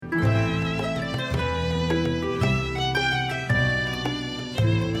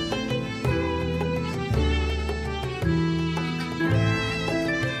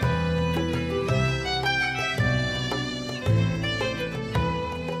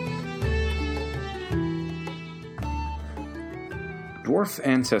Dwarf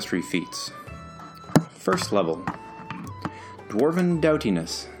Ancestry Feats. First level. Dwarven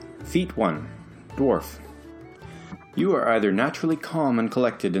Doughtiness. Feat 1. Dwarf. You are either naturally calm and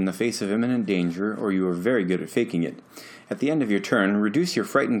collected in the face of imminent danger, or you are very good at faking it. At the end of your turn, reduce your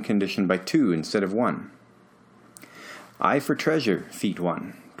frightened condition by 2 instead of 1. Eye for Treasure. Feat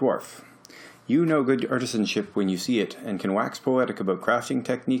 1. Dwarf. You know good artisanship when you see it, and can wax poetic about crafting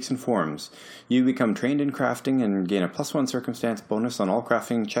techniques and forms. You become trained in crafting and gain a +1 circumstance bonus on all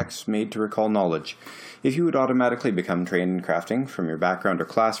crafting checks made to recall knowledge. If you would automatically become trained in crafting, from your background or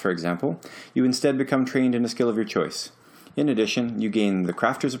class for example, you instead become trained in a skill of your choice. In addition, you gain the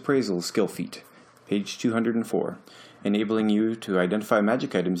Crafter's Appraisal skill feat, page 204, enabling you to identify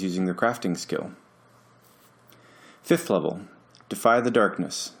magic items using the crafting skill. 5th level. Defy the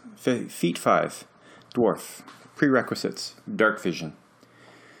Darkness. Feat 5. Dwarf. Prerequisites. Dark Vision.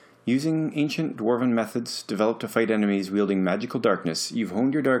 Using ancient dwarven methods developed to fight enemies wielding magical darkness, you've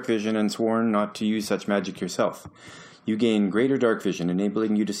honed your dark vision and sworn not to use such magic yourself. You gain greater dark vision,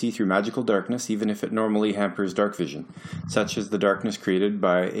 enabling you to see through magical darkness even if it normally hampers dark vision, such as the darkness created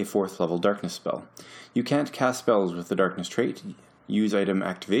by a 4th level darkness spell. You can't cast spells with the darkness trait, use item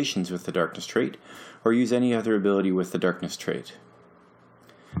activations with the darkness trait, or use any other ability with the darkness trait.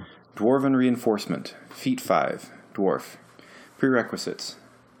 Dwarven Reinforcement. Feat 5. Dwarf. Prerequisites.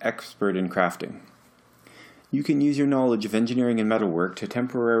 Expert in crafting. You can use your knowledge of engineering and metalwork to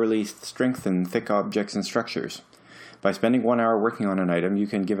temporarily strengthen thick objects and structures. By spending 1 hour working on an item, you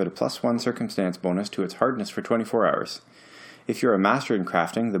can give it a +1 circumstance bonus to its hardness for 24 hours. If you're a master in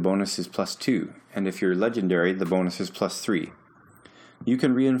crafting, the bonus is +2, and if you're legendary, the bonus is +3. You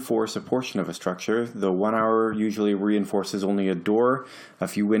can reinforce a portion of a structure, though 1 hour usually reinforces only a door, a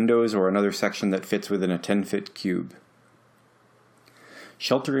few windows, or another section that fits within a 10-foot cube.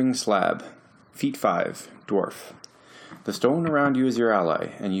 Sheltering Slab. Feat 5. Dwarf. The stone around you is your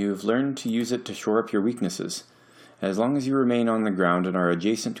ally, and you have learned to use it to shore up your weaknesses. As long as you remain on the ground and are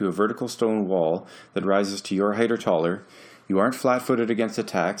adjacent to a vertical stone wall that rises to your height or taller, you aren't flat-footed against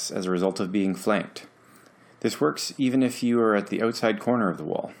attacks as a result of being flanked. This works even if you are at the outside corner of the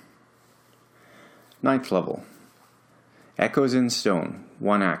wall. 9th level. Echoes in Stone.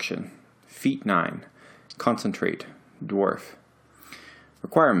 1 action. Feat 9. Concentrate. Dwarf.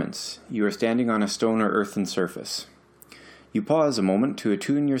 Requirements. You are standing on a stone or earthen surface. You pause a moment to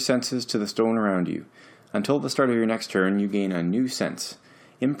attune your senses to the stone around you. Until the start of your next turn, you gain a new sense.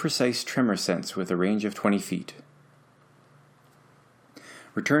 Imprecise Tremor Sense with a range of 20 feet.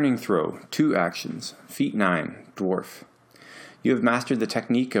 Returning Throw. 2 actions. Feat 9. Dwarf. You have mastered the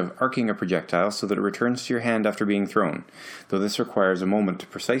technique of arcing a projectile so that it returns to your hand after being thrown, though this requires a moment to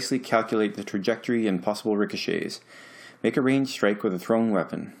precisely calculate the trajectory and possible ricochets. Make a ranged strike with a thrown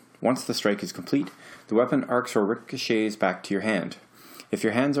weapon. Once the strike is complete, the weapon arcs or ricochets back to your hand. If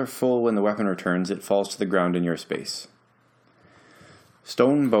your hands are full when the weapon returns, it falls to the ground in your space.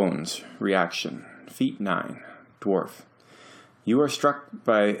 Stone Bones. Reaction. Feat 9. Dwarf. You are struck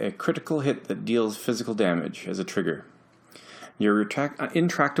by a critical hit that deals physical damage as a trigger. Your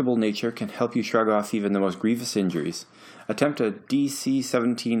intractable nature can help you shrug off even the most grievous injuries. Attempt a DC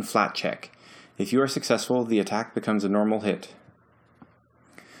 17 flat check. If you are successful, the attack becomes a normal hit.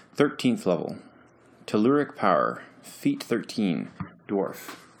 13th level. Telluric Power. Feat 13.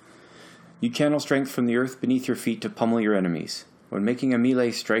 Dwarf. You channel strength from the earth beneath your feet to pummel your enemies. When making a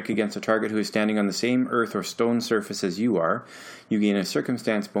melee strike against a target who is standing on the same earth or stone surface as you are, you gain a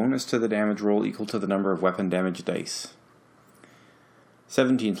circumstance bonus to the damage roll equal to the number of weapon damage dice.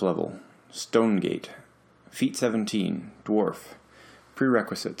 17th level. Stonegate. Feat 17. Dwarf.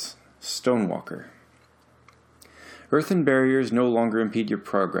 Prerequisites. Stonewalker. Earthen barriers no longer impede your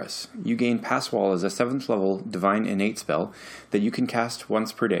progress. You gain Pass Wall as a 7th level Divine Innate spell that you can cast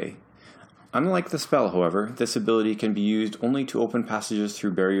once per day. Unlike the spell, however, this ability can be used only to open passages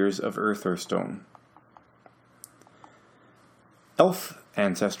through barriers of earth or stone. Elf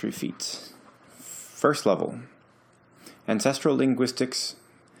Ancestry Feats. First level. Ancestral Linguistics.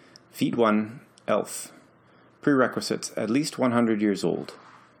 Feat 1. Elf. Prerequisites. At least 100 years old.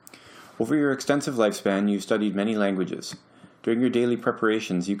 Over your extensive lifespan, you've studied many languages. During your daily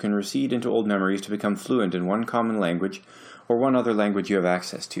preparations, you can recede into old memories to become fluent in one common language or one other language you have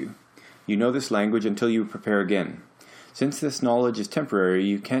access to. You know this language until you prepare again. Since this knowledge is temporary,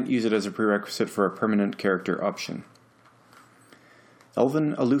 you can't use it as a prerequisite for a permanent character option.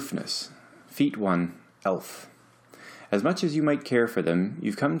 Elven Aloofness. Feat 1. Elf. As much as you might care for them,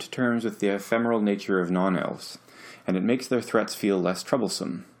 you've come to terms with the ephemeral nature of non-elves, and it makes their threats feel less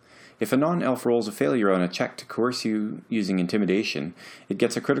troublesome. If a non-elf rolls a failure on a check to coerce you using intimidation, it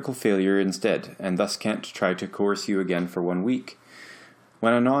gets a critical failure instead, and thus can't try to coerce you again for 1 week.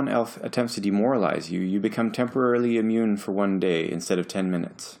 When a non-elf attempts to demoralize you, you become temporarily immune for 1 day instead of 10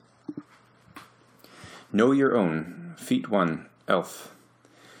 minutes. Know your own. Feat 1. Elf.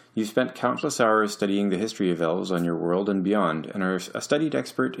 You've spent countless hours studying the history of elves on your world and beyond, and are a studied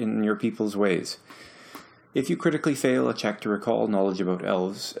expert in your people's ways. If you critically fail a check to recall knowledge about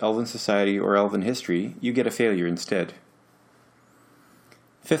elves, elven society, or elven history, you get a failure instead.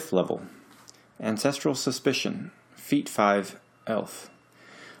 5th level. Ancestral Suspicion. Feat 5. Elf.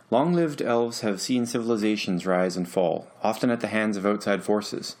 Long-lived elves have seen civilizations rise and fall, often at the hands of outside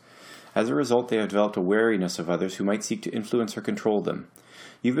forces. As a result, they have developed a wariness of others who might seek to influence or control them.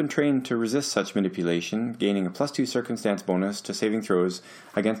 You've been trained to resist such manipulation, gaining a +2 circumstance bonus to saving throws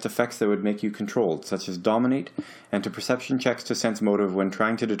against effects that would make you controlled, such as dominate, and to perception checks to sense motive when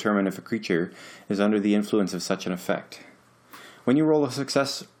trying to determine if a creature is under the influence of such an effect. When you roll a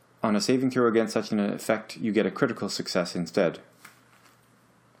success on a saving throw against such an effect, you get a critical success instead.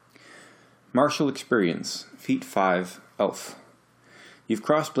 Martial Experience. Feat 5. Elf. You've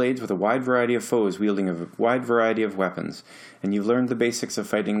crossed blades with a wide variety of foes wielding a wide variety of weapons, and you've learned the basics of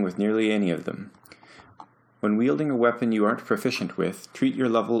fighting with nearly any of them. When wielding a weapon you aren't proficient with, treat your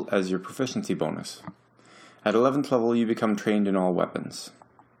level as your proficiency bonus. At 11th level, you become trained in all weapons.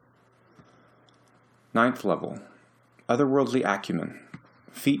 9th level. Otherworldly Acumen.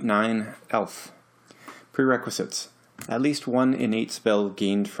 Feat 9. Elf. Prerequisites. At least one innate spell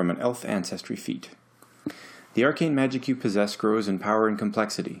gained from an elf ancestry feat. The arcane magic you possess grows in power and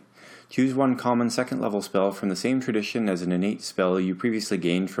complexity. Choose one common 2nd level spell from the same tradition as an innate spell you previously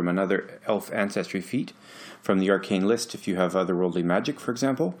gained from another elf ancestry feat, from the arcane list if you have otherworldly magic, for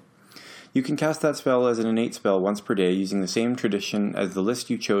example. You can cast that spell as an innate spell once per day using the same tradition as the list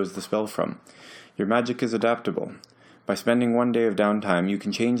you chose the spell from. Your magic is adaptable. By spending 1 day of downtime, you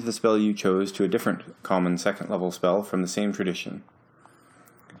can change the spell you chose to a different common 2nd level spell from the same tradition.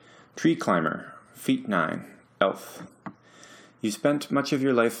 Tree Climber. Feat 9. Elf. You spent much of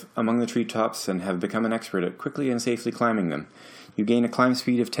your life among the treetops and have become an expert at quickly and safely climbing them. You gain a climb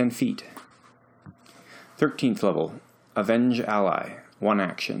speed of 10 feet. 13th level. Avenge Ally. 1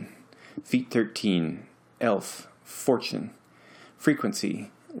 action. Feat 13. Elf. Fortune.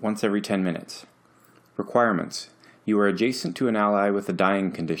 Frequency. Once every 10 minutes. Requirements. You are adjacent to an ally with a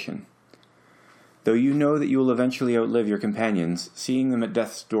dying condition. Though you know that you will eventually outlive your companions, seeing them at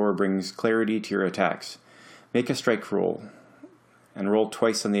death's door brings clarity to your attacks. Make a strike roll, and roll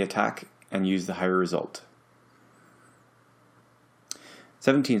twice on the attack, and use the higher result.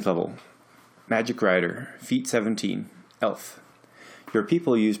 17th level. Magic Rider. Feat 17. Elf. Your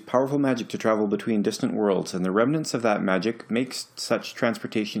people use powerful magic to travel between distant worlds, and the remnants of that magic makes such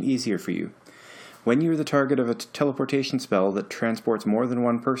transportation easier for you. When you are the target of a teleportation spell that transports more than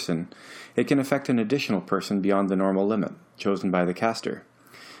one person, it can affect an additional person beyond the normal limit, chosen by the caster.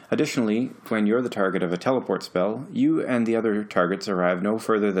 Additionally, when you're the target of a teleport spell, you and the other targets arrive no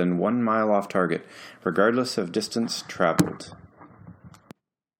further than 1 mile off target, regardless of distance traveled.